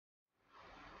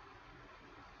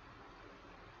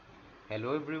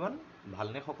Hello everyone,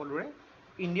 ভালনে সকলোৰে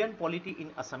Indian polity in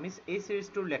Assamese এই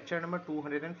সিৰিজটোৰ লেকচাৰ নম্বৰ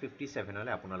 257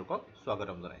 লৈ আপোনালোকক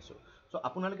স্বাগতম জনাইছো। সো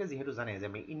আপোনালোকে যেহেতু জানে যে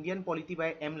আমি ইণ্ডিয়ান পলিটি বাই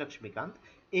এম লক্ষ্মীকান্ত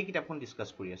এই কিতাপখন ডিসকাস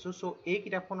কৰি আছো। সো এই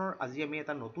কিতাপখনৰ আজি আমি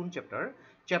এটা নতুন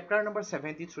চেপ্টাৰ নম্বৰ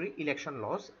 73 ইলেকশন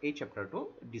লজ এই চেপ্টাৰটো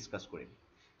ডিসকাস কৰিম।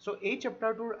 সো এই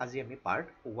চেপ্টাৰটোৰ আজি আমি পাৰ্ট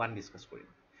 1 ডিসকাস কৰিম।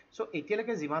 সো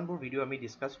এতিয়ালৈকে যিমানবোৰ ভিডিও আমি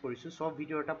ডিসকাস কৰিছো সব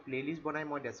ভিডিও এটা প্লেলিষ্ট বনাই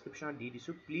মই ডেসক্ৰিপচনত দি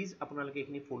দিছো। প্লিজ আপোনালোকে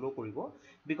এইখিনি ফলো কৰিব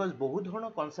বিকজ বহুত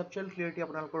ধৰণৰ কনসেপচুৱেল ক্লিয়াৰিটি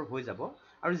আপোনালোকৰ হৈ যাব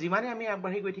আৰু যিমানে আমি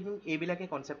আগবাঢ়ি গৈ থাকিম এইবিলাকে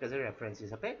কনসেপ্ট এজ এ ৰেফাৰেন্স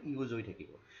হিচাপে ইউজ হৈ থাকিব।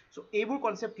 সো এইবোৰ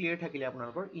কনসেপ্ট ক্লিয়াৰ থাকিলে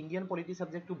আপোনালোকৰ ইণ্ডিয়ান পলিটি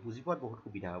সাবজেক্টটো বুজি পোৱাত বহুত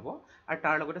সুবিধা হ'ব আৰু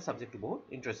তাৰ লগতে সাবজেক্টটো বহুত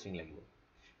ইন্টাৰেষ্টিং লাগিব।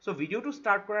 সো ভিডিওটো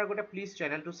স্টাৰ্ট কৰাৰ আগতে প্লিজ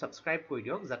চেনেলটো সাবস্ক্ৰাইব কৰি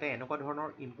দিয়ক যাতে এনেকুৱা ধৰণৰ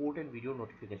ইম্পৰ্টেণ্ট ভিডিঅ'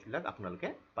 নটিফিকেশ্যনবিলাক আপোনালোকে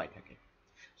পাই থাকে।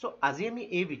 সো আজি আমি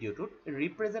এই ভিডিওটোত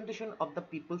ৰিপ্ৰেজেন্টেশন of the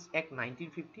people's act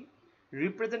 1950,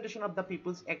 ৰিপ্ৰেজেন্টেশন of the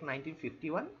people's act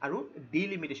 1951 আৰু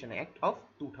ডিলিমিটেশন এক্ট অফ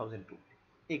 2002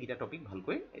 এইকেইটা টপিক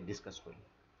ভালকৈ ডিসকাস কৰিম।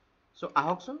 সো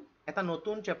আহকচোন এটা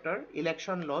নতুন চেপ্টাৰ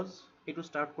ইলেকশন লজ এইটো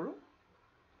ষ্টাৰ্ট কৰোঁ।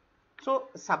 সো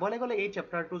চাবলৈ গ'লে এই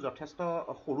চেপ্টাৰটো যথেষ্ট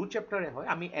সৰু চেপ্টাৰে হয়।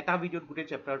 আমি এটা ভিডিঅ'ত গোটেই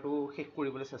চেপ্টাৰটো শেষ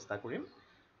কৰিবলৈ চেষ্টা কৰিম,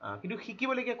 কিন্তু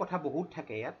শিকিবলগীয়া কথা বহুত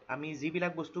থাকে ইয়াত। আমি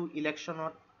যিবিলাক বস্তু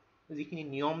ইলেকশ্যনত যিখিনি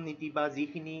নিয়ম নীতি বা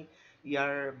যিখিনি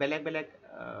ইয়াৰ বেলেগ বেলেগ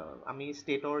আমি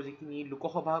ষ্টেটৰ যিখিনি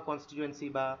লোকসভা কনষ্টিটুৱেঞ্চি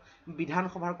বা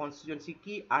বিধানসভাৰ কনষ্টিটুৱেঞ্চি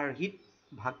কি আৰ্হিত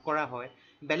ভাগ কৰা হয়,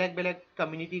 বেলেগ বেলেগ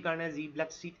কমিউনিটিৰ কাৰণে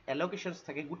যিবিলাক সিট এলকেশ্যনছ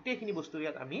থাকে গোটেইখিনি বস্তু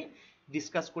ইয়াত আমি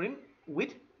ডিসকাস কৰিম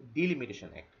উইথ ডিলিমিটেশন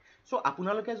এক্ট। সো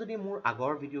আপোনালোকে যদি মোৰ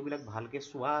আগৰ ভিডিঅ'বিলাক ভালকৈ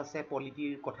চোৱা আছে,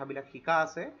 পলিটিৰ কথাবিলাক শিকা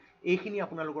আছে, এইখিনি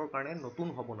আপোনালোকৰ কাৰণে নতুন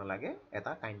হ'ব নালাগে,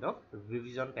 এটা কাইণ্ড অফ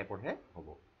ৰিভিজন টাইপৰহে হ'ব।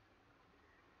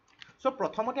 সো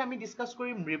প্ৰথমতে আমি ডিসকাস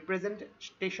কৰিম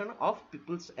ৰিপ্ৰেজেন্টেশন of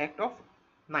people's act of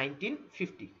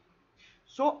 1950।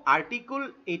 So article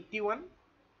 81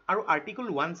 আৰু আৰ্টিকল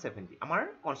 170 আমাৰ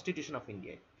কনষ্টিটিউশ্যন অফ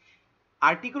ইণ্ডিয়াই।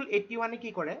 আৰ্টিকল 81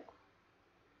 কি কৰে,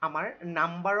 আমাৰ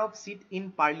number of seat in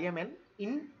parliament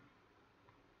in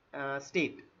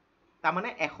state, তাৰমানে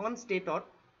এখন ষ্টেটত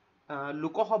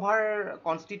লোকসভাৰ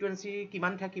কনষ্টিটুৱেঞ্চি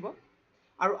কিমান থাকিব।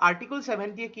 আৰু আৰ্টিকল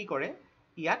 70 কি কৰে,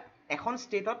 ইয়াত এখন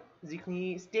ষ্টেটত যিখিনি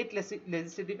ষ্টেট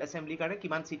লেজিসলেটিভ এছেম্বলিৰ কাৰণে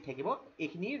কিমান সিট থাকিব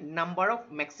এইখিনি নাম্বাৰ অফ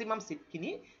মেক্সিমাম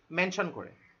সিটখিনি মেনশ্যন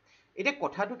কৰে। এতিয়া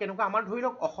কথাটো কেনেকুৱা, আমাৰ ধৰি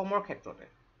লওক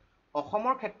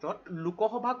অসমৰ ক্ষেত্ৰত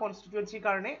লোকসভা কনষ্টিটুৱেঞ্চিৰ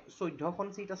কাৰণে 14খন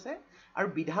সিট আছে আৰু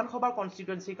বিধানসভাৰ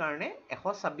কনষ্টিটুৱেঞ্চিৰ কাৰণে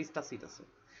 126টা সিট আছে।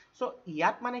 সো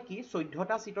ইয়াত মানে কি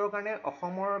 14টা সিটৰ কাৰণে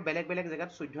অসমৰ বেলেগ বেলেগ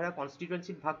জেগাত 14টা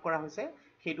কনষ্টিটুৱেঞ্চিত ভাগ কৰা হৈছে।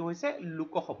 সেইটো হৈছে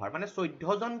লোকসভাৰ, মানে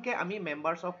 14জনকে আমি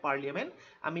মেম্বাৰ্ছ অফ পাৰ্লিয়ামেণ্ট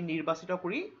আমি নিৰ্বাচিত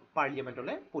কৰি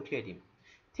পাৰ্লিয়ামেণ্টলৈ পঠিয়াই দিম।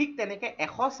 ঠিক তেনেকৈ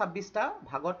 126টা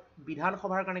ভাগত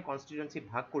বিধানসভাৰ কাৰণে কনষ্টিটুৱেঞ্চি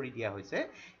ভাগ কৰি দিয়া হৈছে।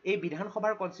 এই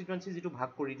বিধানসভাৰ কনষ্টিটুৱেঞ্চি যিটো ভাগ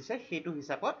কৰি দিছে সেইটো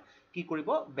হিচাপত কি কৰিব,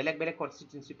 বেলেগ বেলেগ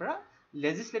কনষ্টিটুৱেঞ্চিৰ পৰা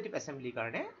লেজিসলেটিভ এছেম্বলিৰ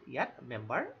কাৰণে ইয়াত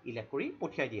মেম্বাৰ ইলেক্ট কৰি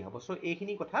পঠিয়াই দিয়া হ'ব। সো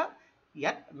এইখিনি কথা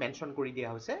ইয়াত মেনশ্যন কৰি দিয়া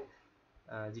হৈছে,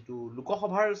 যিটো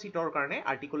লোকসভাৰ সিটৰ কাৰণে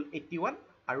আৰ্টিকল 81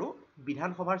 আৰু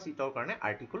বিধানসভাৰ সিটৰ কাৰণে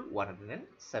আৰ্টিকল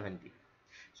 170।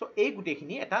 সো এই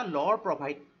গোটেইখিনি এটা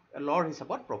লৰ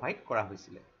হিচাপত প্ৰভাইড কৰা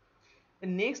হৈছিলে।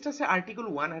 নেক্সট আছে আৰ্টিকল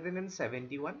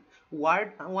 171।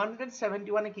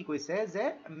 171 কি কৈছে যে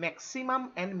maximum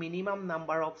and minimum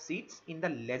number of সিটছ in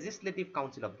the legislative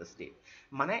council of the state,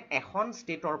 মানে এখন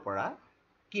ষ্টেটৰ পৰা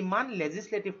কিমান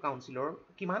লেজিসলেটিভ কাউন্সিলৰ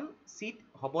কিমান সিট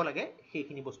হ'ব লাগে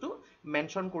সেইখিনি বস্তু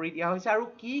মেনশ্যন কৰি দিয়া হৈছে আৰু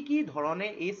কি কি ধৰণে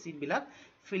এই সিটবিলাক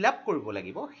ফিল আপ কৰিব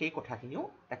লাগিব সেই কথাখিনিও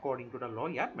একৰ্ডিং টু দ্য ল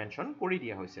ইয়াত মেনশ্যন কৰি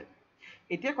দিয়া হৈছে।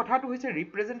 এতিয়া কথাটো হৈছে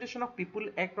ৰিপ্ৰেজেন্টেশন অফ পিপল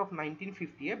এক্ট অফ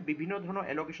 1950 বিভিন্ন ধৰণৰ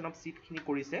এলকেশ্যন অফ সিটখিনি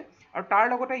কৰিছে আৰু তাৰ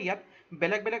লগতে ইয়াত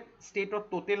বেলেগ বেলেগ ষ্টেটৰ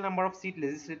total number of seat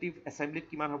legislative এছেম্বলিত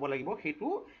কিমান হ'ব লাগিব সেইটো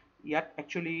ইয়াত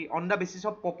actually on the basis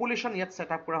of population ইয়াত ছেট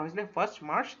আপ কৰা হৈছিলে। 1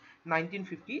 মাৰ্চ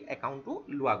 1950 একাউণ্টটো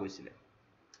লোৱা গৈছিলে।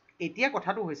 এতিয়া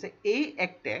কথাটো হৈছে এই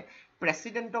এক্টে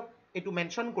প্ৰেচিডেণ্টক এইটো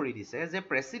মেনশ্যন কৰি দিছে যে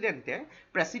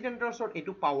প্ৰেচিডেণ্টৰ ওচৰত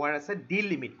এইটো পাৱাৰ আছে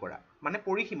ডিলিমিট কৰা, মানে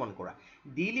পৰিসীমন কৰা।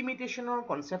 ডিলিমিটেশ্যনৰ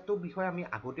কনচেপ্টটোৰ বিষয়ে আমি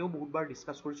আগতেও বহুতবাৰ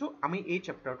ডিছকাছ কৰিছোঁ, আমি এই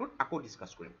চেপ্টাৰটোত আকৌ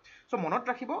ডিছকাছ কৰিম। চ' মনত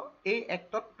ৰাখিব এই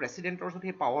এক্টত প্ৰেচিডেণ্টৰ ওচৰত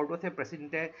সেই পাৱাৰটো আছে,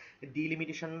 প্ৰেচিডেণ্টে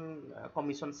ডিলিমিটেশ্যন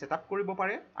কমিশ্যন ছেট আপ কৰিব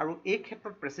পাৰে আৰু এই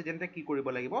ক্ষেত্ৰত প্ৰেচিডেণ্টে কি কৰিব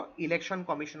লাগিব, ইলেকশ্যন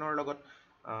কমিশ্যনৰ লগত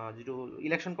যিটো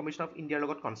ইলেকশ্যন কমিশ্যন অফ ইণ্ডিয়াৰ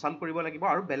লগত কনচাল্ট কৰিব লাগিব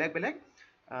আৰু বেলেগ বেলেগ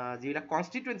যিবিলাক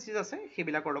কনষ্টিটুৱেঞ্চিজ আছে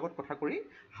সেইবিলাকৰ লগত কথা কৰি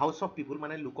হাউচ অফ পিপুল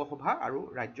মানে লোকসভা আৰু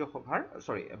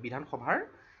বিধানসভাৰ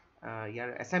ইয়াৰ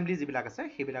এছেম্বলি যিবিলাক আছে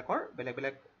সেইবিলাকৰ বেলেগ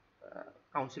বেলেগ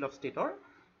কাউন্সিল অফ ষ্টেটৰ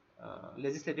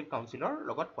লেজিসলেটিভ কাউন্সিলৰ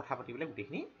লগত কথা পাতিবলৈ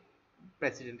গোটেইখিনি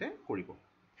প্ৰেচিডেণ্টে কৰিব।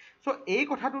 চ' এই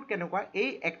কথাটোত কেনেকুৱা, এই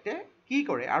এক্টে কি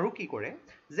কৰে আৰু কি কৰে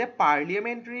যে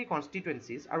পাৰ্লিয়ামেণ্টাৰী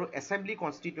কনষ্টিটুৱেঞ্চিজ আৰু এছেম্বলি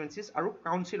কনষ্টিটুৱেঞ্চিজ আৰু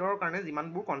কাউন্সিলৰ কাৰণে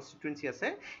যিমানবোৰ কনষ্টিটুৱেঞ্চি আছে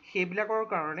সেইবিলাকৰ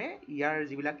কাৰণে ইয়াৰ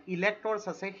যিবিলাক ইলেক্টৰ্ছ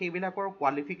আছে সেইবিলাকৰ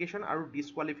কোৱালিফিকেশ্যন আৰু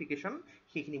ডিছকুৱালিফিকেশ্যন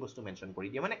সেইখিনি বস্তু মেনশ্যন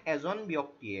কৰি দিয়ে মানে এজন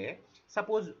ব্যক্তিয়ে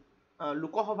ছাপ'জ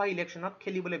লোকসভা ইলেকশ্যনত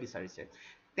খেলিবলৈ বিচাৰিছে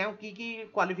তেওঁ কি কি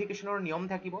কোৱালিফিকেশ্যনৰ নিয়ম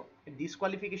থাকিব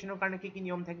ডিছকুৱালিফিকেশ্যনৰ কাৰণে কি কি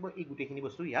নিয়ম থাকিব এই গোটেইখিনি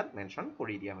বস্তু ইয়াত মেনশ্যন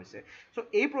কৰি দিয়া হৈছে চ'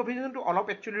 এই প্ৰভিজনটো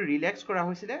অলপ একচুৱেলি ৰিলেক্স কৰা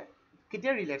হৈছিলে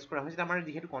কেতিয়া ৰিলেক্স কৰা হৈছিলে আমাৰ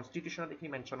যিহেতু কনষ্টিটিউশ্যনত এইখিনি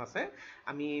মেনশ্যন আছে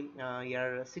আমি ইয়াৰ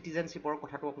চিটিজেনশ্বিপৰ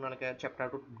কথাটো আপোনালোকে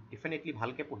চেপ্টাৰটোত ডেফিনেটলি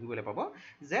ভালকৈ পঢ়িবলৈ পাব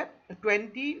যে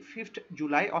 25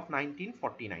 জুলাই অফ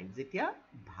 1949 যেতিয়া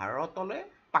ভাৰতলৈ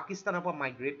পাকিস্তানৰ পৰা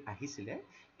মাইগ্ৰেট আহিছিলে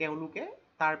তেওঁলোকে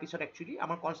তাৰপিছত একচুৱেলি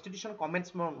আমাৰ কনষ্টিটিউশ্যন কমেণ্টছ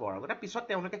হোৱাৰ আগতে পিছত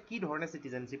তেওঁলোকে কি ধৰণে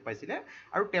চিটিজেনশ্বিপ পাইছিলে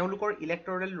আৰু তেওঁলোকৰ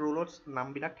ইলেক্টৰেল ৰোলত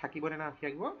নামবিলাক থাকিব নে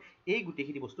নাথাকিব এই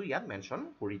গোটেইখিনি বস্তু ইয়াত মেনশ্যন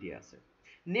কৰি দিয়া আছে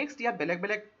নেক্সট ইয়াত বেলেগ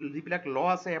বেলেগ যিবিলাক ল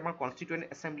আছে আমাৰ কনষ্টিটুৱেণ্ট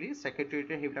এছেম্বলি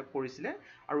ছেক্ৰেটেৰিয়েটে সেইবিলাক কৰিছিলে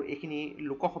আৰু এইখিনি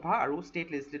লোকসভা আৰু ষ্টেট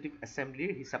লেজিছলেটিভ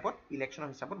এছেম্বলিৰ হিচাপত ইলেকশ্যনৰ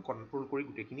হিচাপত কণ্ট্ৰল কৰি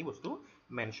গোটেইখিনি বস্তু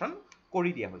মেনশ্যন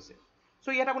কৰি দিয়া হৈছে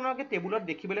চ' ইয়াত আপোনালোকে টেবুলত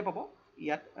দেখিবলৈ পাব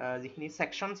ইয়াত যিখিনি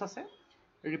ছেকশ্যনছ আছে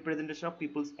ৰিপ্ৰেজেণ্টেশ্যন অফ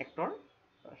পিপলছ এক্টৰ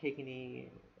সেইখিনি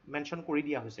মেনশ্যন কৰি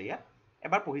দিয়া হৈছে ইয়াত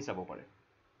এবাৰ পঢ়ি চাব পাৰে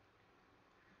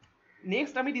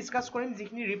নেক্সট আমি ডিছকাছ কৰিম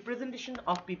যিখিনি representation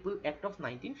of people act of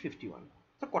 1951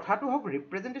 চ' কথাটো হওক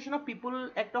representation of people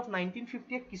act of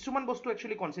 1950 কিছুমান বস্তু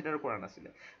একচুৱেলি কনচিডাৰ কৰা নাছিলে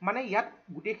মানে ইয়াত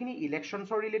গোটেইখিনি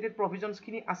ইলেকশ্যনছৰ ৰিলেটেড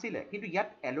প্ৰভিজনছখিনি আছিলে কিন্তু ইয়াত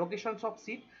এল'কেশ্যনছ অফ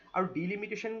চিট আৰু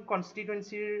ডিলিমিটেশ্যন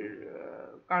কনষ্টিটুৱেঞ্চিৰ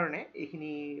কাৰণে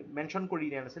এইখিনি মেনশ্যন কৰি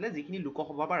দিয়া নাছিলে যিখিনি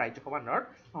লোকসভা বা ৰাজ্যসভাৰ আণ্ডাৰত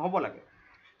হ'ব লাগে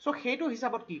চ' সেইটো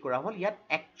হিচাপত কি কৰা হ'ল ইয়াত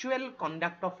একচুৱেল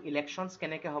কণ্ডাক্ট অফ ইলেকশ্যনছ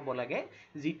কেনেকৈ হ'ব লাগে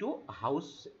যিটো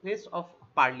হাউচেছ অফ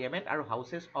পাৰ্লিয়ামেণ্ট আৰু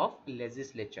হাউচেছ অফ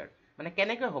লেজিছলেচাৰ মানে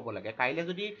কেনেকৈ হ'ব লাগে কাইলৈ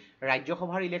যদি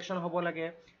ৰাজ্যসভাৰ ইলেকশ্যন হ'ব লাগে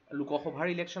লোকসভাৰ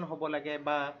ইলেকশ্যন হ'ব লাগে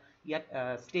বা ইয়াত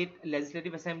ষ্টেট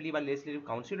লেজিছলেটিভ এছেম্বলি বা লেজিছলেটিভ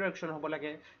কাউন্সিলৰ ইলেকশ্যন হ'ব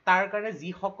লাগে তাৰ কাৰণে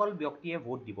যিসকল ব্যক্তিয়ে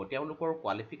ভোট দিব তেওঁলোকৰ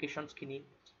কোৱালিফিকেশ্যনছখিনি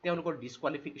তেওঁলোকৰ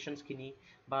ডিছকুৱালিফিকেশ্যনছখিনি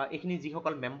বা এইখিনি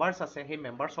যিসকল মেম্বাৰ্ছ আছে সেই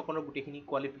মেম্বাৰ্ছসকলৰ গোটেইখিনি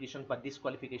কোৱালিফিকেশ্যন বা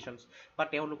ডিছকুৱালিফিকেশ্যনছ বা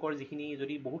তেওঁলোকৰ যিখিনি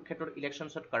যদি বহুত ক্ষেত্ৰত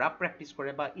ইলেকশ্যনছত কাৰাপ্ট প্ৰেক্টিছ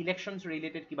কৰে বা ইলেকশ্যনছ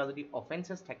ৰিলেটেড কিবা যদি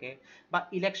অফেন্সেছ থাকে বা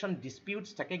ইলেকশ্যন ডিছপিউটছ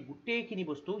থাকে গোটেইখিনি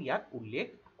বস্তু ইয়াত উল্লেখ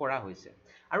কৰা হৈছে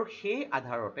আৰু সেই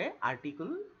আধাৰতে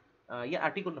ইয়াৰ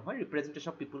আৰ্টিকল নহয়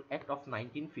representation of people act of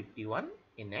 1951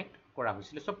 ইনেক্ট কৰা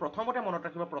হৈছিলে চ' প্ৰথমতে মনত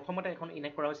ৰাখিব প্ৰথমতে এখন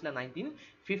ইনেক্ট কৰা হৈছিলে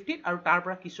 1950 আৰু তাৰ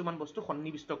পৰা কিছুমান বস্তু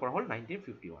সন্নিৱিষ্ট কৰা হ'ল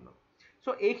 1951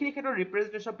 চ' এইখিনি ক্ষেত্ৰত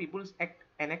ৰিপ্ৰেজেণ্টেশ্যন অফ পিপলছ এক্ট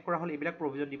এনেক্ট কৰা হ'ল এইবিলাক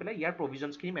প্ৰভিজন দি পেলাই ইয়াৰ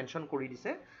প্ৰভিজনছখিনি মেনশ্যন কৰি দিছে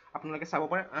আপোনালোকে চাব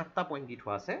পাৰে 8টা পইণ্ট দি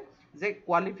থোৱা আছে যে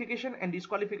qualification and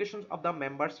ডিছকুৱালিফিকেশ্যনছ of the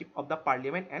membership of the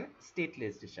parliament and state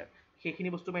legislature সেইখিনি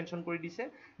বস্তু মেনশ্যন কৰি দিছে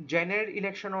জেনেৰেল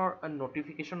ইলেকশ্যনৰ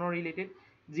নটিফিকেশ্যনৰ ৰিলেটেড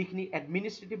যিখিনি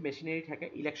এডমিনিষ্ট্ৰেটিভ মেচিনেৰী থাকে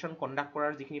ইলেকশ্যন কণ্ডাক্ট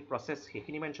কৰাৰ যিখিনি প্ৰচেছ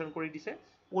সেইখিনি মেনশ্যন কৰি দিছে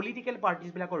পলিটিকেল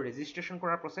পাৰ্টিজবিলাকৰ ৰেজিষ্ট্ৰেশ্যন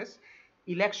কৰাৰ প্ৰচেছ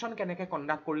ইলেকশ্যন কেনেকৈ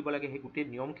কণ্ডাক্ট কৰিব লাগে সেই গোটেই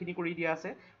নিয়মখিনি কৰি দিয়া আছে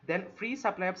then free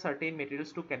supply of certain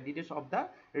materials two candidates of the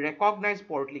recognise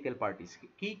political parties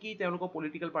কি তেওঁলোকৰ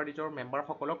পলিটিকেল পাৰ্টিজৰ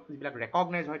মেম্বাৰসকলক যিবিলাক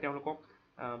ৰেকগনাইজ হয় তেওঁলোকক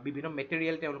বিভিন্ন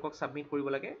মেটেৰিয়েল তেওঁলোকক ছাবমিট কৰিব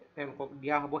লাগে তেওঁলোকক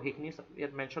দিয়া হ'ব সেইখিনি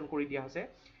ইয়াত মেনশ্যন কৰি দিয়া হৈছে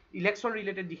ইলেকশ্যন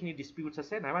ৰিলেটেড যিখিনি ডিছপিউটছ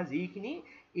আছে নাইবা যিখিনি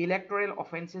ইলেক্টৰেল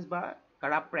অফেন্সেছ বা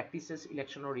কাৰাপ্ট প্ৰেক্টিচেছ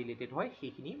ইলেকশ্যনৰ ৰিলেটেড হয়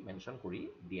সেইখিনি মেনশ্যন কৰি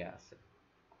দিয়া আছে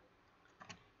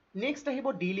নেক্সট আহিব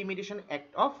ডিলিমিটেশ্যন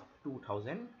এক্ট অফ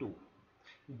 2002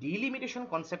 ডিলিমিটেশ্যন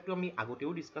কনচেপ্টটো আমি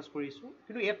আগতেও ডিছকাছ কৰিছোঁ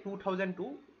কিন্তু ইয়াত 2002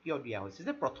 কিয় দিয়া হৈছে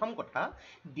যে প্ৰথম কথা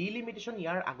ডিলিমিটেশ্যন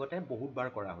ইয়াৰ আগতে বহুতবাৰ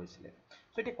কৰা হৈছিলে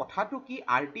চ' এতিয়া কথাটো কি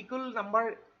আৰ্টিকল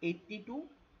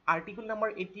নাম্বাৰ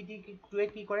 82টোৱে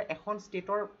কি কৰে এখন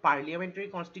ষ্টেটৰ পাৰ্লিয়ামেণ্টাৰী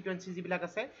কনষ্টিটুৱেঞ্চি যিবিলাক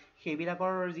আছে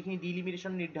সেইবিলাকৰ যিখিনি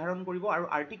ডিলিমিটেশ্যন নিৰ্ধাৰণ কৰিব আৰু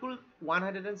আৰ্টিকল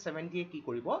 170 কি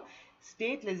কৰিব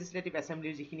ষ্টেট লেজিছলেটিভ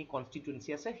এছেম্বলিৰ যিখিনি কনষ্টিটুৱেঞ্চি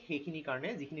আছে সেইখিনিৰ কাৰণে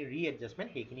যিখিনি ৰিএডজাষ্টমেণ্ট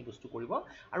সেইখিনি বস্তু কৰিব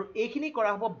আৰু এইখিনি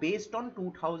কৰা হ'ব বেছড অন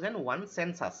 2001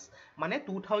 চেনচাছ মানে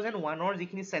 2001ৰ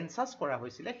যিখিনি চেনচাছ কৰা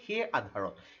হৈছিলে সেই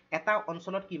আধাৰত এটা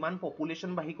অঞ্চলত কিমান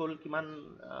পপুলেশ্যন বাঢ়ি গ'ল কিমান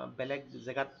বেলেগ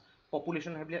জেগাত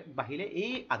পপুলেশ্যন বাঢ়িলে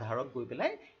এই আধাৰত গৈ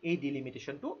পেলাই এই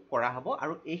ডিলিমিটেশ্যনটো কৰা হ'ব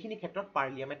আৰু এইখিনি ক্ষেত্ৰত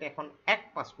পাৰ্লিয়ামেণ্টে এখন এক্ট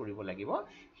পাছ কৰিব লাগিব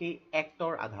সেই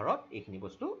এক্টৰ আধাৰত এইখিনি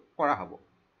বস্তু কৰা হ'ব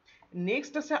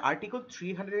নেক্সট আছে আৰ্টিকল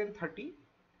 330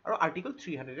 আৰু আৰ্টিকল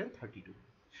 332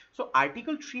 চ'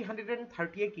 আৰ্টিকল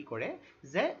 330 কি কৰে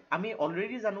যে আমি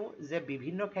অলৰেডি জানো যে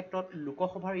বিভিন্ন ক্ষেত্ৰত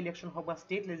লোকসভাৰ ইলেকশ্যন হওক বা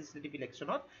ষ্টেট লেজিছলেটিভ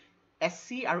ইলেকশ্যনত SC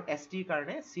আৰু STৰ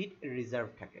কাৰণে চিট ৰিজাৰ্ভ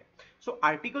থাকে চ'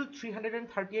 আৰ্টিকল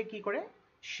 330 কি কৰে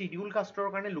শিডিউল কাষ্টৰ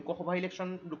কাৰণে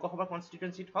লোকসভা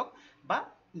কনষ্টিটুৱেঞ্চিত হওক বা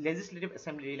লেজিছলেটিভ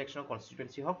এছেম্বলি ইলেকশ্যনৰ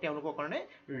কনষ্টিটুৱেঞ্চি হওক তেওঁলোকৰ কাৰণে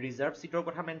ৰিজাৰ্ভ চিটৰ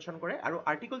কথা মেনশ্যন কৰে আৰু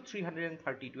আৰ্টিকল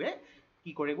 330টোৱে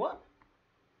কি কৰিব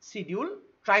শিডিউল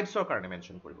ট্ৰাইবছৰ কাৰণে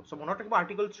মেনশ্যন কৰিব চ' মনত ৰাখিব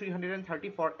আৰ্টিকল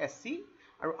 330 ফৰ SC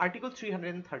আৰু আৰ্টিকল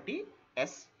 330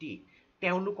 ST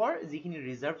তেওঁলোকৰ যিখিনি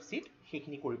ৰিজাৰ্ভ সিট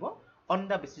সেইখিনি কৰিব on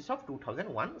the basis of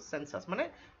 2001 census মানে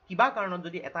কিবা কাৰণত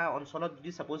যদি এটা অঞ্চলত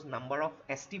যদি suppose number of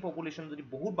ST population যদি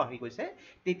বহুত বাঢ়ি গৈছে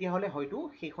তেতিয়া হলে হয়তো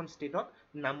সেইখন ষ্টেটত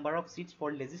number of seats for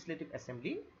legislative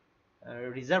assembly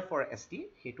reserve for ST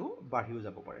হেতু বাঢ়িও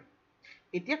যাব পাৰে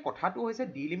এতিয়া কথাটো হৈছে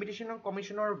ডিলিমিটেশন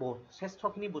কমিশনৰ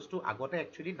শ্ৰেষ্ঠখিনি বস্তু আগতে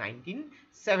একচুয়ালি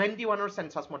 1971 ৰ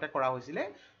সেন্সাস মতে কৰা হৈছিল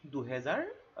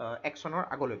 2001 চনৰ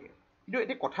আগলৈকে কিন্তু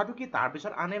এতিয়া কথাটো কি তাৰ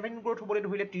পিছত আনএভেন গ্ৰোথ হ'বলৈ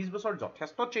ধৰিলে 30 বছৰ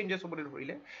যথেষ্ট চেঞ্জেছ হ'বলৈ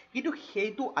ধৰিলে কিন্তু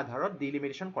সেইটো আধাৰত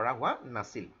ডিলিমিটেশন কৰা হোৱা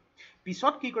নাছিল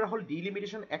পিছত কি কৰা হ'ল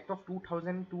ডিলিমিটেশন এক্ট অফ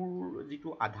 2002 ৰ যিটো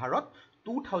আধাৰত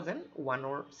 2001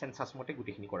 ৰ সেন্সাস মতে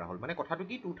গুটিখিনি কৰা হ'ল মানে কথাটো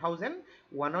কি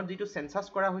 2001 ৰ যিটো সেন্সাস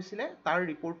কৰা হৈছিল তাৰ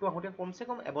ৰিপৰ্টটো আহোতে কমসে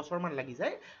কম এবছৰ মান লাগি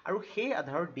যায় আৰু সেই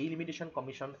আধাৰত ডিলিমিটেশন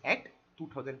কমিশন এক্ট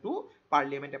 2002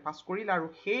 পাৰ্লিয়ামেন্টে পাছ কৰিল আৰু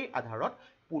সেই আধাৰত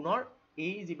পুনৰ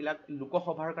এই যিবিলাক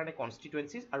লোকসভাৰ কাৰণে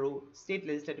কনস্টিটুৱেন্সিজ আৰু ষ্টেট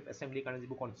লেজিসলেটিভ এছেম্বলিৰ কাৰণে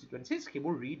যিবোৰ কনস্টিটুৱেন্সিজ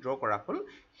সেইবোৰ ৰিড্ৰ কৰা হ'ল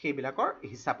সেইবিলাকৰ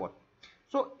হিচাপত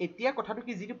সো এতিয়া কথাটো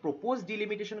কি যিটো প্ৰপ'জ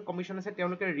ডিলিমিটেশন কমিশন আছে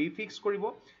তেওঁলোকে ৰিফিক্স কৰিব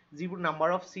যিবোৰ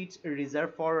number of seats reserve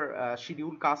for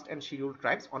schedule caste and schedule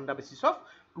tribes on the basis of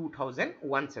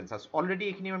 2001 census already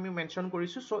এইখিনি আমি মেনশ্যন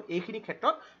কৰিছো সো এইখিনি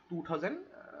ক্ষেত্ৰত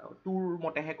 2002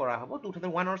 মতেহে কৰা হ'ব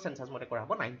 2001 ৰ সেন্সাস মতে কৰা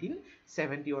হ'ব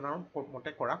 1971 ৰ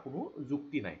মতে কৰা কোনো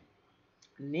যুক্তি নাই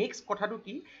নেক্সট কথাটো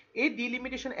কি এই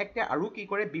ডিলিমিটেশন এক্টে আৰু কি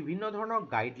কৰে বিভিন্ন ধৰণৰ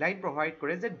গাইডলাইন প্ৰভাইড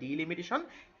কৰে যে ডিলিমিটেশন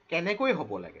কেনেকৈ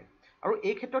হ'ব লাগে আৰু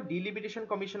এই ক্ষেত্ৰত ডিলিমিটেশন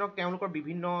কমিশনক তেওঁলোকৰ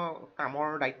বিভিন্ন কামৰ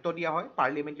দায়িত্ব দিয়া হয়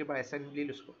পাৰ্লিয়ামেন্টাৰী বা এছেম্বলি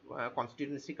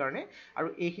কনস্টিটুৱেন্সিৰ কাৰণে আৰু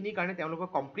এইখিনিৰ কাৰণে তেওঁলোকৰ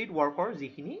কমপ্লিট ৱৰ্কৰ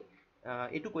যিখিনি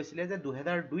এইটো কৈছিলে যে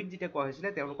 2002 ত যেতিয়া কোৱা হৈছিলে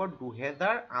তেওঁলোকৰ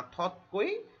 2008 তকৈ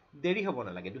দেৰি হ'ব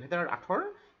নালাগে 2008 ৰ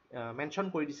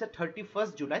মেনশ্যন কৰি দিছে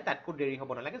 31 জুলাই তাতকৈ দেৰি হ'ব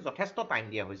নালাগে যথেষ্ট টাইম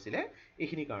দিয়া হৈছিলে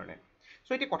এইখিনি কাৰণে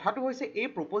সো এতিয়া কথাটো হৈছে এই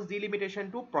প্ৰপ'জ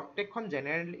ডিলিমিটেশনটো প্ৰত্যেকখন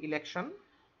general election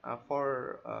for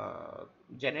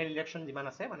general election যিমান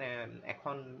আছে মানে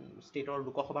এখন ষ্টেটৰ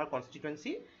লোকসভাৰ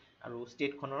কনস্টিটুৱেন্সি আৰু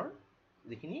ষ্টেটখনৰ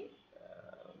যিখিনি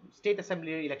ষ্টেট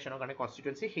এছেম্বলিৰ ইলেকশ্যনৰ কাৰণে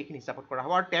কনস্টিটুৱেন্সি সেইখিনি হিচাপত কৰা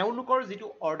হ'ব আৰু তেওঁলোকৰ যিটো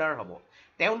অৰ্ডাৰ হ'ব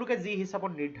তেওঁলোকে যি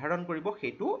হিচাপত নিৰ্ধাৰণ কৰিব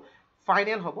সেইটো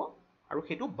ফাইনেল হ'ব আৰু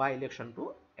সেইটো বাই ইলেকশ্যনটো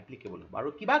এপ্লিকেবল হ'ব আৰু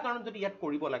কিবা কাৰণত যদি ইয়াত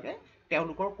কৰিব লাগে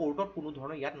তেওঁলোকৰ কোৰ্টত কোনো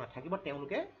ধৰণৰ ইয়াত নাথাকিব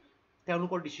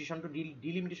তেওঁলোকৰ ডিসিশনটো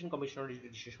ডিলিমিটেশন কমিশনৰ যিটো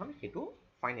ডিসিশন সেইটো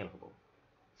ফাইনেল হ'ব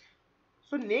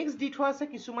সো নেক্সট দি থোৱা আছে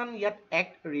কিছুমান ইয়াত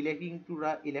act relating to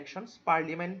the elections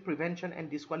parliament prevention and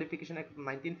ডিসকোৱালিফিকেশ্যন act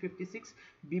 1956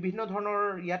 বিভিন্ন ধৰণৰ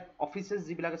ইয়াত অফিচেছ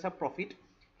যিবিলাক আছে প্ৰফিট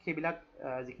সেইবিলাক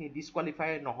যিখিনি ডিসকোৱালিফাই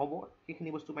নহ'ব সেইখিনি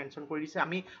বস্তু মেনশ্যন কৰি দিছে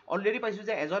আমি অলৰেডি পাইছোঁ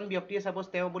যে এজন ব্যক্তিয়ে সাপোজ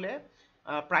তেওঁ বোলে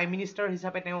প্ৰাইম মিনিষ্টাৰ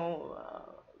হিচাপে তেওঁ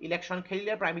ইলেকশ্যন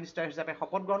খেলিলে প্ৰাইম মিনিষ্টাৰ হিচাপে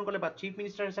শপত গ্ৰহণ কৰিলে বা চিফ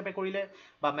মিনিষ্টাৰ হিচাপে কৰিলে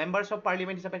বা মেম্বাৰ্ছ অফ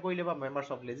পাৰ্লিয়ামেণ্ট হিচাপে কৰিলে বা মেম্বাৰ্ছ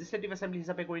অফ লেজিসলেটিভ এছেম্বলি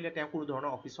হিচাপে কৰিলে তেওঁ কোনো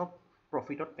ধৰণৰ অফিচ অফ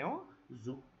প্ৰফিটত তেওঁ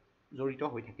জড়িত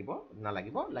হৈ থাকিব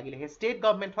নালাগিব লাগিলে সেই ষ্টেট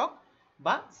গভৰ্ণমেণ্ট হওক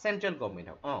বা চেন্ট্ৰেল গভৰ্ণমেণ্ট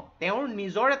হওক তেওঁৰ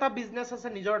নিজৰ এটা বিজনেছ আছে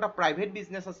নিজৰ এটা প্ৰাইভেট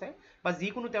বিজনেছ আছে বা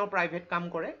যিকোনো তেওঁ প্ৰাইভেট কাম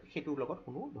কৰে সেইটোৰ লগত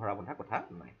কোনো ধৰা বন্ধা কথা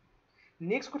নাই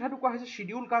নেক্সট কথাটো কোৱা হৈছে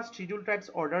schedule caste schedule tribes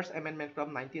অৰ্ডাৰ্ছ amendment of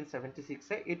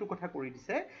 1976 এইটো কথা কৰি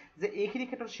দিছে যে এইখিনি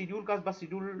ক্ষেত্ৰত শিডিউল কাষ্ট বা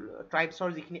শিডিউল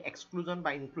ট্ৰাইবছৰ যিখিনি এক্সক্লুজন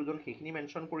বা ইনক্লুজন সেইখিনি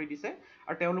মেনশ্যন কৰি দিছে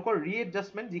আৰু তেওঁলোকৰ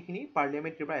ৰিএডজাষ্টমেণ্ট যিখিনি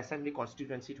পাৰ্লিয়ামেণ্টাৰী বা এছেম্বলি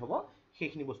কনস্টিটুৱেন্সিত হ'ব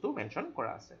সেইখিনি বস্তু মেনশ্যন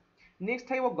কৰা আছে নেক্সট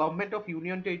থাকিব government of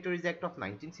union territories act of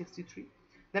 1963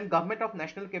 then government of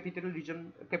national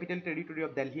capital territory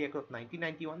of Delhi act of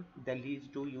 1991 Delhi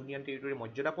যিটো ইউনিয়ন টেৰিটৰি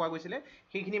মৰ্যাদা পোৱা গৈছিলে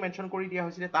সেইখিনি মেনশ্যন কৰি দিয়া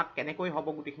হৈছিলে তাত কেনেকৈ হ'ব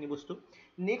গোটেইখিনি বস্তু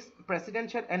next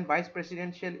presidential and vice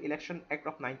presidential election act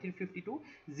of 1952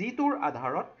 যিটোৰ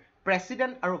আধাৰত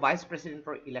প্ৰেচিডেণ্ট আৰু ভাইচ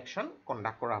প্ৰেচিডেণ্টৰ ইলেকশ্যন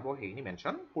কণ্ডাক্ট কৰা হ'ব সেইখিনি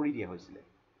মেনশ্যন কৰি দিয়া হৈছিলে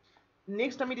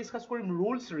নেক্সট আমি ডিছকাছ কৰিম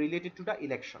rules related to the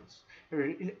elections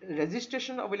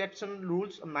registration of election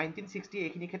rules 1960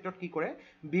 এইখিনি ক্ষেত্ৰত কি কৰে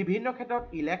বিভিন্ন ক্ষেত্ৰত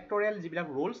ইলেক্টৰেল যিবিলাক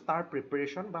ৰুলছ তাৰ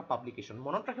প্ৰিপেৰেশ্যন বা পাব্লিকেশ্যন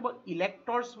মনত ৰাখিব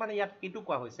ইলেক্টৰ্ছ মানে ইয়াত এইটো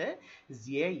কোৱা হৈছে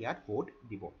যিয়ে ইয়াত ভোট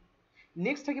দিব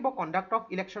নেক্সট থাকিব conduct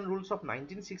of election rules of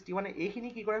 1961 এইখিনি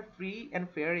কি কৰে free and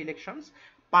fair elections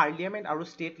parliament আৰু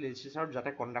ষ্টেট লেজিসলেচাৰত যাতে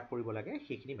কণ্ডাক্ট কৰিব লাগে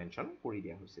সেইখিনি মেনশ্যন কৰি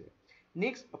দিয়া হৈছে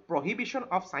next prohibition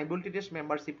of সাইমুলটেনিয়াছ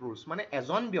membership rules মানে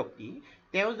এজন ব্যক্তি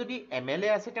তেওঁ যদি MLA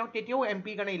আছে তেওঁ তেতিয়াও MP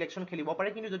কাৰণে ইলেকশ্যন খেলিব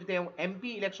পাৰে কিন্তু যদি তেওঁ MP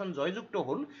ইলেকশ্যন জয়যুক্ত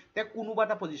হ'ল তেওঁ কোনোবা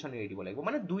এটা পজিশ্যন এৰি দিব লাগিব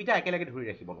মানে দুইটা একেলগে ধৰি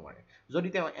ৰাখিব নোৱাৰে যদি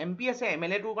তেওঁ MP আছে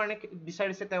MLA টোৰ কাৰণে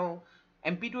বিচাৰিছে তেওঁ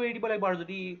MP টো এৰি দিব লাগিব আৰু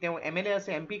যদি তেওঁ MLA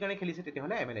আছে MP কাৰণে খেলিছে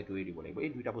তেতিয়াহ'লে MLA টো এৰি দিব লাগিব এই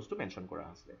দুইটা বস্তু মেনশ্যন কৰা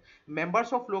আছে members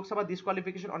of Lok Sabha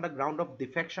ডিসকোৱালিফিকেশ্যন on the ground of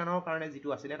ডিফেকশ্যনৰ কাৰণে যিটো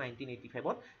আছিলে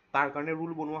 1985 তাৰ কাৰণে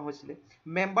ৰুল বনোৱা হৈছিলে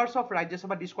members of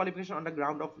Rajya Sabha ডিসকোৱালিফিকেশ্যন on the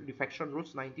ground of ডিফেকশ্যন rules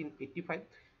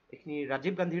 1985 এখিনি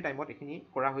ৰাজীৱ গান্ধীৰ টাইমত এখিনি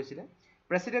কৰা হৈছিলে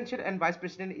Presidential and Vice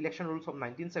President Election Rules of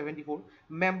 1974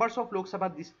 Members of Lok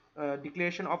Sabha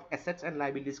Declaration of Assets and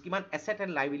Liabilities কিমান asset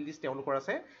and liabilities তেওঁলোকৰ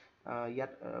আছে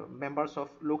ইয়াত Members of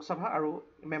Lok Sabha আৰু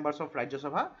Members of Rajya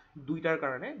Sabha দুইটাৰ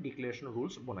কাৰণে Declaration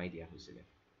Rules বনাই দিয়া হৈছিলে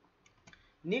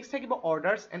Next থাকিব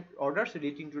orders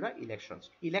relating to the elections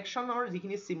Electionৰ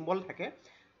যিখিনি symbol থাকে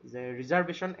যে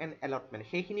ৰিজাৰ্ভেশ্যন এণ্ড এলটমেণ্ট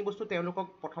সেইখিনি বস্তু তেওঁলোকক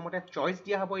প্ৰথমতে চইচ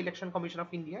দিয়া হ'ব ইলেকশ্যন কমিশ্যন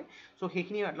অফ ইণ্ডিয়াই চ'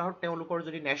 সেইখিনি তেওঁলোকৰ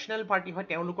যদি নেশ্যনেল পাৰ্টি হয়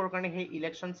তেওঁলোকৰ কাৰণে সেই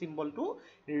ইলেকশ্যন চিম্বলটো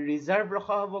ৰিজাৰ্ভ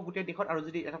ৰখা হ'ব গোটেই দেশত আৰু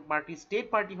যদি এটা পাৰ্টি ষ্টেট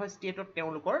পাৰ্টি হয় ষ্টেটত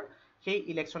তেওঁলোকৰ সেই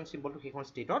ইলেকশ্যন চিম্বলটো সেইখন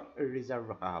ষ্টেটত ৰিজাৰ্ভ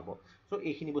ৰখা হ'ব চ'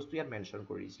 এইখিনি বস্তু ইয়াত মেনশ্যন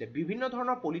কৰি দিছিলে বিভিন্ন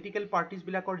ধৰণৰ পলিটিকেল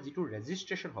পাৰ্টিজবিলাকৰ যিটো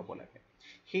ৰেজিষ্ট্ৰেশ্যন হ'ব লাগে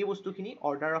সেই বস্তুখিনি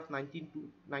অৰ্ডাৰ অফ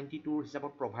 1992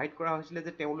 হিচাপত প্ৰভাইড কৰা হৈছিলে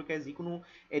যে তেওঁলোকে যিকোনো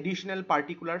এডিশ্যনেল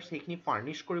পাৰ্টিকুলাৰ সেইখিনি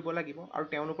ফাৰ্নিছ কৰিব লাগিব আৰু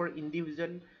তেওঁলোকৰ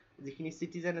ইণ্ডিভিজুৱেল যিখিনি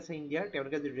চিটিজেন আছে ইণ্ডিয়াৰ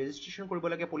তেওঁলোকে যে ৰেজিষ্ট্ৰেশ্যন কৰিব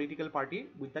লাগে political party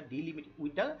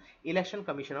with the election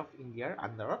commission of ইণ্ডিয়াৰ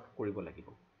আণ্ডাৰত কৰিব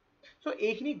লাগিব চ'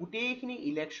 এইখিনি গোটেইখিনি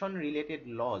ইলেকশ্যন ৰিলেটেড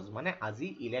লজ মানে আজি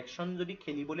ইলেকশ্যন যদি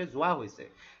খেলিবলৈ যোৱা হৈছে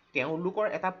তেওঁলোকৰ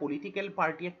এটা পলিটিকেল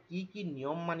পাৰ্টিয়ে কি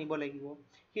নিয়ম মানিব লাগিব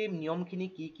সেই নিয়মখিনি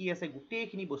কি আছে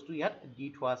গোটেইখিনি বস্তু ইয়াত দি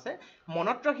থোৱা আছে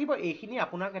মনত ৰাখিব এইখিনি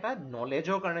আপোনাক এটা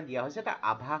নলেজৰ কাৰণে দিয়া হৈছে এটা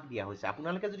আভাস দিয়া হৈছে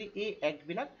আপোনালোকে যদি এই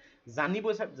এক্টবিলাক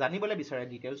জানিবলৈ বিচাৰে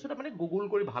ডিটেইলছত মানে গুগল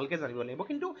কৰি ভালকৈ জানিব লাগিব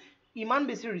কিন্তু ইমান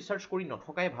বেছি ৰিচাৰ্চ কৰি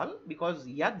নথকাই ভাল বিকজ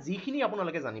ইয়াত যিখিনি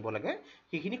আপোনালোকে জানিব লাগে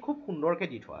সেইখিনি খুব সুন্দৰকৈ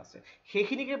দি থোৱা আছে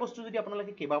সেইখিনিকে বস্তু যদি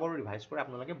আপোনালোকে কেইবাবাৰো ৰিভাইজ কৰে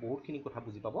আপোনালোকে বহুতখিনি কথা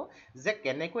বুজি পাব যে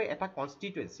কেনেকৈ এটা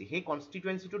কনষ্টিটুৱেঞ্চি সেই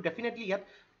কনষ্টিটুৱেঞ্চিটো ডেফিনেটলি ইয়াত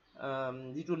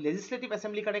যিটো লেজিছলেটিভ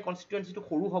এছেম্বলিৰ কাৰণে কনষ্টিটুৱেঞ্চিটো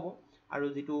সৰু হ'ব আৰু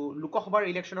যিটো লোকসভাৰ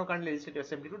ইলেকশ্যনৰ কাৰণে লেজিছলেটিভ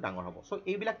এছেম্বলিটো ডাঙৰ হ'ব চ'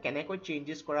 এইবিলাক কেনেকৈ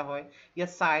চেঞ্জেছ কৰা হয় ইয়াৰ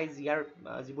চাইজ ইয়াৰ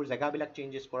যিবোৰ জেগাবিলাক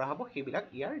চেঞ্জেছ কৰা হ'ব সেইবিলাক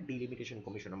ইয়াৰ ডিলিমিটেশ্যন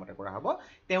কমিশ্যনৰ মতে কৰা হ'ব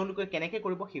তেওঁলোকে কেনেকৈ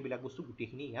কৰিব সেইবিলাক বস্তু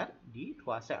গোটেইখিনি ইয়াত দি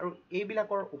থোৱা আছে আৰু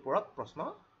এইবিলাকৰ ওপৰত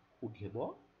প্ৰশ্ন সুধিব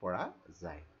পৰা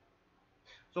যায়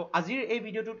চ' আজিৰ এই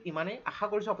ভিডিঅ'টোত ইমানেই আশা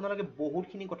কৰিছোঁ আপোনালোকে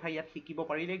বহুতখিনি কথা ইয়াত শিকিব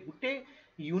পাৰিলে গোটেই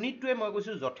ইউনিটটোৱে মই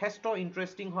কৈছোঁ যথেষ্ট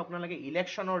ইণ্টাৰেষ্টিং হয় আপোনালোকে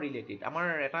ইলেকশ্যনৰ ৰিলেটেড আমাৰ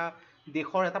এটা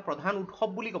দেশৰ এটা প্ৰধান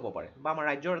উৎসৱ বুলি ক'ব পাৰে বা আমাৰ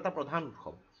ৰাজ্যৰ এটা প্ৰধান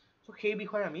উৎসৱ চ' সেই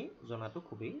বিষয়ে আমি জনাটো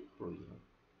খুবেই প্ৰয়োজন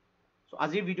চ'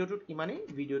 আজিৰ ভিডিঅ'টোত ইমানেই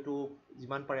ভিডিঅ'টো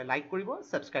যিমান পাৰে লাইক কৰিব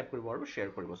ছাবস্ক্ৰাইব কৰিব আৰু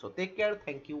শ্বেয়াৰ কৰিব চ' tech care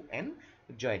thank U and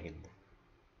Jay Hind